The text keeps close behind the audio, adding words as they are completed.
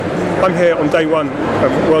I'm here on day one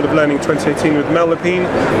of World of Learning 2018 with Mel Lepine,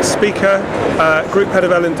 speaker, Group Head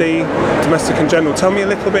of L&D, Domestic and General. Tell me a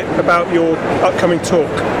little bit about your upcoming talk.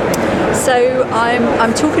 So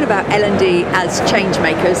I'm talking about L&D as change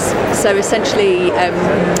makers. So essentially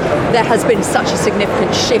there has been such a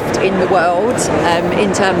significant shift in the world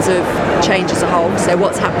in terms of change as a whole. So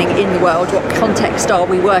what's happening in the world, what context are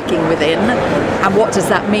we working within, and what does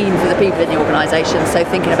that mean for the people in the organisation? So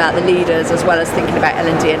thinking about the leaders as well as thinking about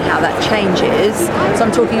L&D and how that changes. So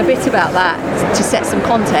I'm talking a bit about that to set some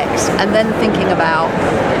context, and then thinking about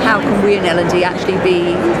how can we in L&D actually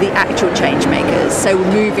be the actual change makers. So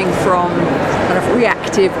we're moving from kind of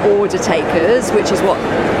reactive order takers, which is what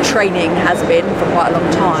training has been for quite a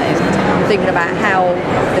long time, thinking about how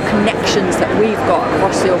the connections that we've got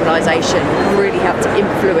across the organisation really help to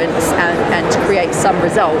influence and to create some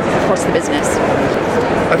result across the business.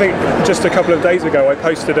 I think just a couple of days ago I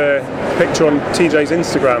posted a picture on TJ's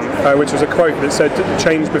Instagram which was a quote that said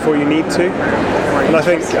change before you need to, and I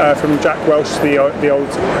think from Jack Welch, the old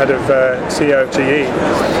head of CEO of GE,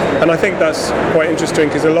 and I think that's quite interesting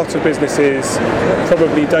because a lot of businesses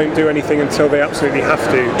probably don't do anything until they absolutely have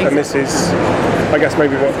to. Exactly. And this is, I guess,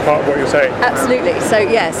 maybe part of what you're saying. Absolutely.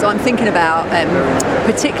 So I'm thinking about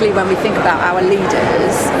particularly when we think about our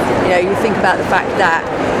leaders, you think about the fact that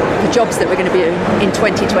the jobs that we're going to be in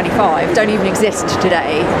 2025 don't even exist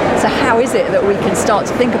today. So how is it that we can start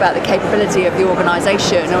to think about the capability of the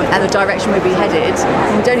organisation and the direction we'll be headed,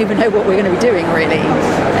 and we don't even know what we're going to be doing really?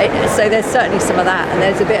 So there's certainly some of that, and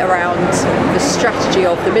there's a bit around the strategy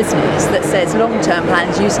of the business that says long-term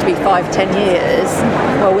plans used to be 5-10 years.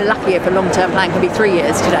 Well, we're lucky if a long-term plan can be 3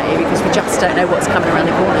 years today because we just don't know what's coming around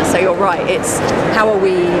the corner. So you're right, it's how are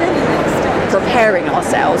we preparing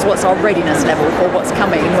ourselves, what's our readiness level for what's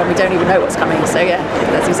coming when we don't even know what's coming. So yeah,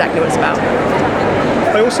 that's exactly what it's about.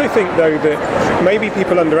 I also think though that maybe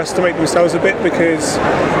people underestimate themselves a bit, because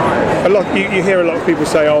you hear a lot of people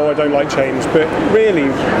say, oh, I don't like change, but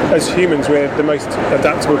really as humans we're the most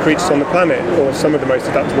adaptable creatures on the planet, or some of the most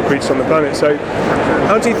adaptable creatures on the planet. So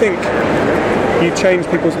how do you think you change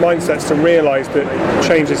people's mindsets to realise that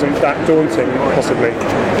change isn't that daunting, possibly?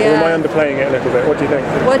 Yeah. Or am I underplaying it a little bit? What do you think?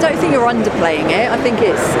 Well, I don't think you're underplaying it. I think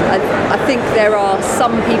there are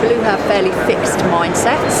some people who have fairly fixed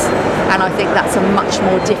mindsets, and I think that's a much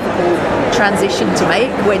more difficult transition to make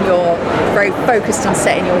when you're very focused and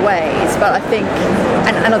set in your ways. But I think,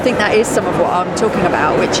 and I think that is some of what I'm talking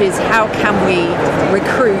about, which is how can we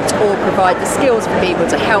recruit or provide the skills for people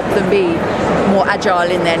to help them be more agile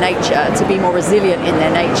in their nature, to be more resilient in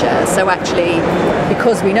their nature. So actually,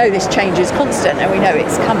 because we know this change is constant and we know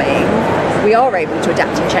it's coming, we are able to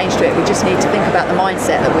adapt and change to it. We just need to think about the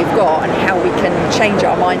mindset that we've got and how we can change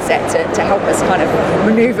our mindset to help us kind of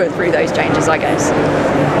maneuver through those changes, I guess.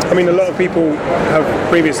 I mean, a lot of people have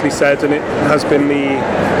previously said, and it has been the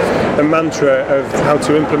mantra of how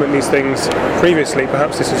to implement these things previously,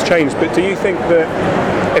 perhaps this has changed, but do you think that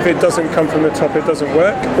if it doesn't come from the top it doesn't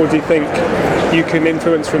work, or do you think you can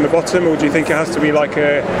influence from the bottom, or do you think it has to be like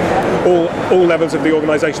all levels of the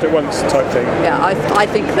organisation at once type thing? Yeah, I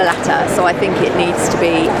think the latter. So I think it needs to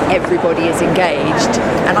be everybody is engaged,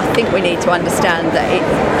 and I think we need to understand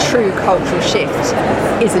that true cultural shift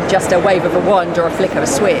isn't just a wave of a wand or a flick of a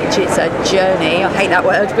switch. It's a journey. I hate that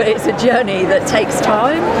word, but it's a journey that takes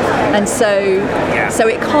time, and so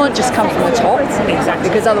it can't just come from the top,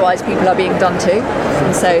 because otherwise people are being done to,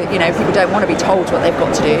 and so people don't want to be told what they've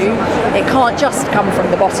got to do. It can't just come from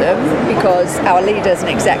the bottom, because our leaders and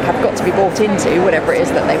exec have got to be bought into whatever it is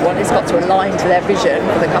that they want. It's got to align to their vision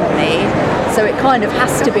for the company. So it kind of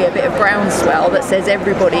has to be a bit of groundswell that says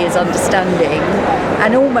everybody is understanding,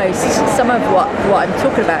 and almost some of what I'm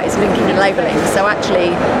talking about is linking and labelling. So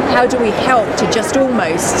actually, how do we help to just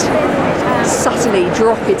almost subtly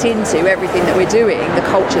drop it into everything that we're doing, the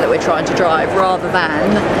culture that we're trying to drive, rather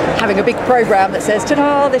than having a big program that says,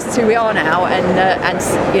 ta-da, this is who we are now, and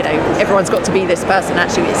everyone's got to be this person.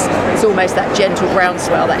 Actually, it's almost that gentle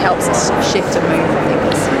groundswell that helps us shift and move, I think.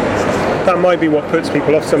 That might be what puts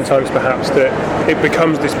people off sometimes, perhaps, that it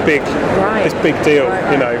becomes this big deal,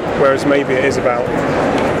 whereas maybe it is about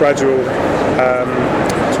gradual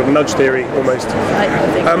sort of nudge theory almost.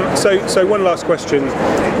 So one last question: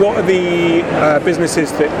 what are the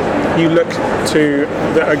businesses that you look to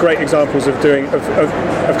that are great examples of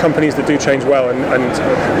companies that do change well, and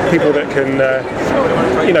people that can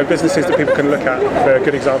businesses that people can look at for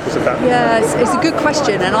good examples of that? Yeah, it's a good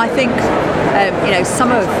question, and I think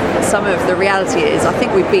some of the reality is I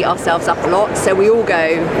think we beat ourselves up a lot. So we all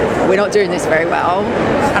go, we're not doing this very well.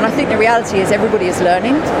 And I think the reality is everybody is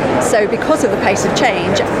learning. So because of the pace of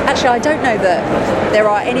change, actually I don't know that there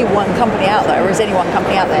are any one company out there, or is any one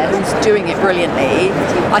company out there who's doing it brilliantly.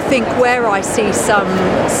 I think where I see some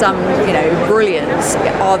brilliance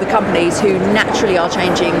are the companies who naturally are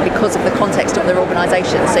changing because of the context of their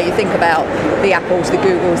organisation. So you think about the Apples, the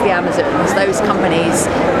Googles, the Amazons, those companies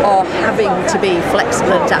are having to be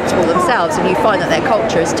flexible and adaptable themselves, and you find that their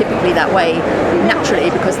culture is typically that way naturally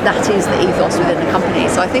because that is the ethos within the company.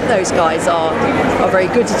 So I think those guys are very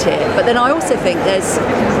good at it. But then I also think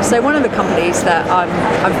one of the companies that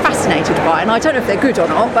I'm fascinated by, and I don't know if they're good or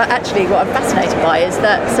not, but actually what I'm fascinated by is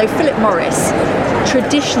that, so Philip Morris,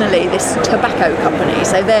 traditionally this tobacco company,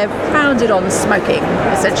 so they're founded on smoking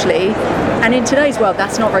essentially, and in today's world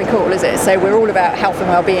that's not very cool, is it? So we're all about health and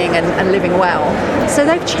well-being and living well. So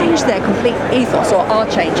they've changed their complete ethos, or are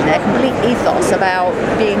changing their complete ethos about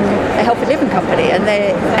being a healthy living company, and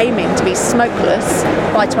they're aiming to be smokeless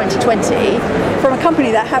by 2020 from a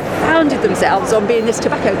company that have founded themselves on being this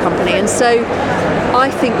tobacco company. And so I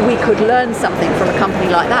think we could learn something from a company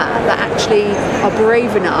like that actually are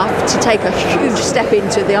brave enough to take a huge step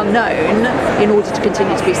into the unknown in order to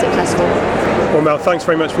continue to be successful. Well, Mel, thanks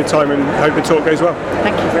very much for your time, and hope the talk goes well.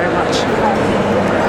 Thank you very much.